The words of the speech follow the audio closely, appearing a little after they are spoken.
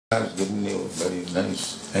Has given you very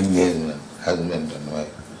nice engagement, husband and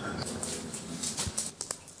wife.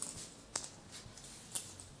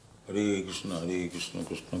 Hare Krishna,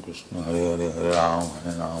 Krishna Krishna, Hare Hare, Hare Ram,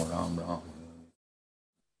 Ram Ram.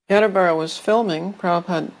 Yadabara was filming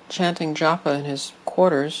Prabhupada chanting Japa in his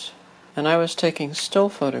quarters, and I was taking still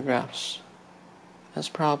photographs as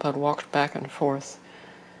Prabhupada walked back and forth.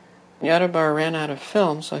 Yadabara ran out of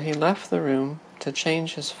film, so he left the room to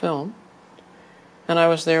change his film, and I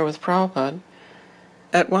was there with Prabhupada.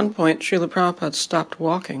 At one point, Srila Prabhupada stopped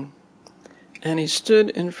walking, and he stood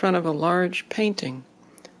in front of a large painting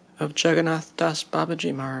of Jagannath Das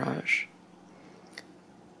Babaji Maharaj.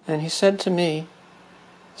 And he said to me,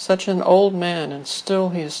 "Such an old man, and still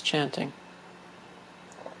he is chanting."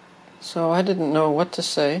 So I didn't know what to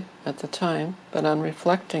say at the time, but on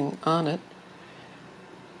reflecting on it,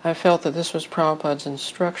 I felt that this was Prabhupada's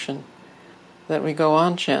instruction, that we go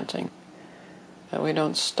on chanting, that we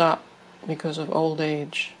don't stop because of old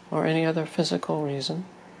age or any other physical reason,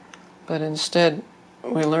 but instead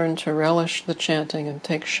we learn to relish the chanting and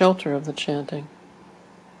take shelter of the chanting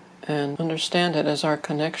and understand it as our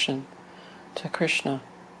connection to Krishna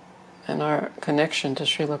and our connection to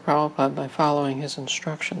Srila Prabhupada by following his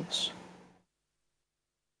instructions.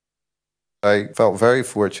 I felt very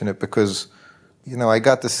fortunate because, I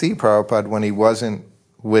got to see Prabhupada when he wasn't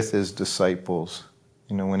with his disciples,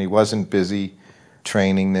 when he wasn't busy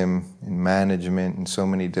training them in management in so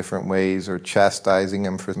many different ways or chastising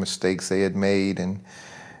them for mistakes they had made and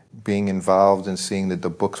being involved in seeing that the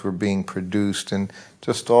books were being produced and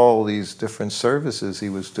just all these different services he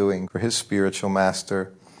was doing for his spiritual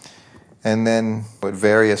master. And then at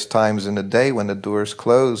various times in the day when the doors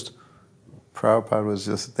closed, Prabhupada was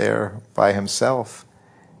just there by himself.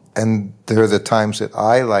 And they're the times that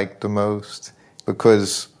I liked the most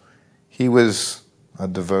because he was a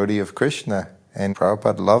devotee of Krishna and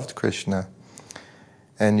Prabhupada loved Krishna.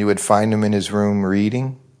 And you would find him in his room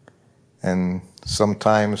reading, and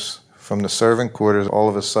sometimes from the servant quarters, all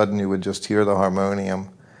of a sudden you would just hear the harmonium.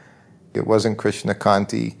 It wasn't Krishna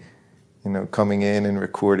Kanti, coming in and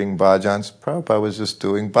recording bhajans. Prabhupada was just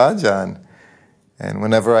doing bhajan. And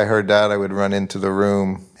whenever I heard that, I would run into the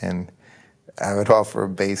room and I would offer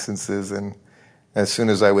obeisances. And as soon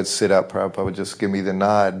as I would sit up, Prabhupada would just give me the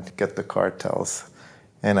nod, get the kartals.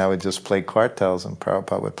 And I would just play kartals and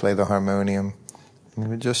Prabhupada would play the harmonium. And we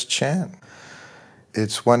would just chant.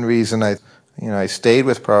 It's one reason I stayed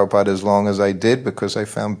with Prabhupada as long as I did because I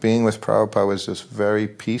found being with Prabhupada was just very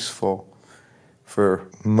peaceful for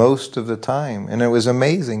most of the time. And it was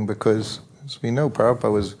amazing because, as we know,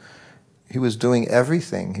 Prabhupada was doing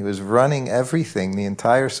everything. He was running everything, the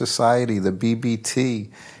entire society, the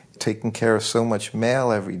BBT, taking care of so much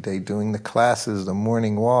mail every day, doing the classes, the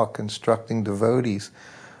morning walk, instructing devotees.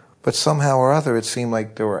 But somehow or other, it seemed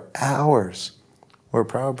like there were hours where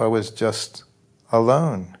Prabhupada was just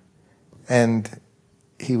alone. And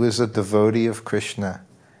he was a devotee of Krishna.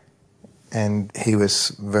 And he was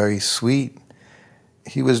very sweet.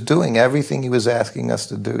 He was doing everything he was asking us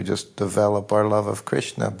to do, just develop our love of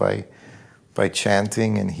Krishna by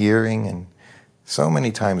chanting and hearing and so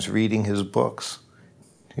many times reading his books.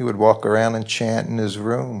 He would walk around and chant in his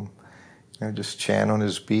room, just chant on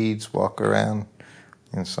his beads, walk around.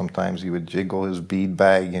 And sometimes he would jiggle his bead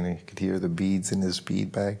bag and you could hear the beads in his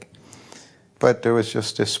bead bag. But there was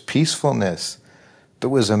just this peacefulness that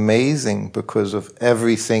was amazing because of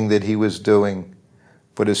everything that he was doing.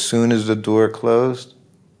 But as soon as the door closed,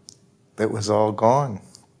 it was all gone.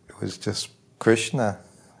 It was just Krishna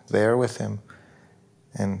there with him.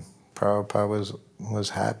 And Prabhupada was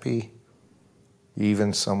happy.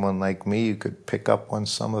 Even someone like me, you could pick up on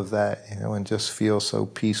some of that, and just feel so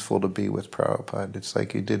peaceful to be with Prabhupada. It's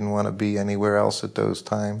like you didn't want to be anywhere else at those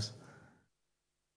times.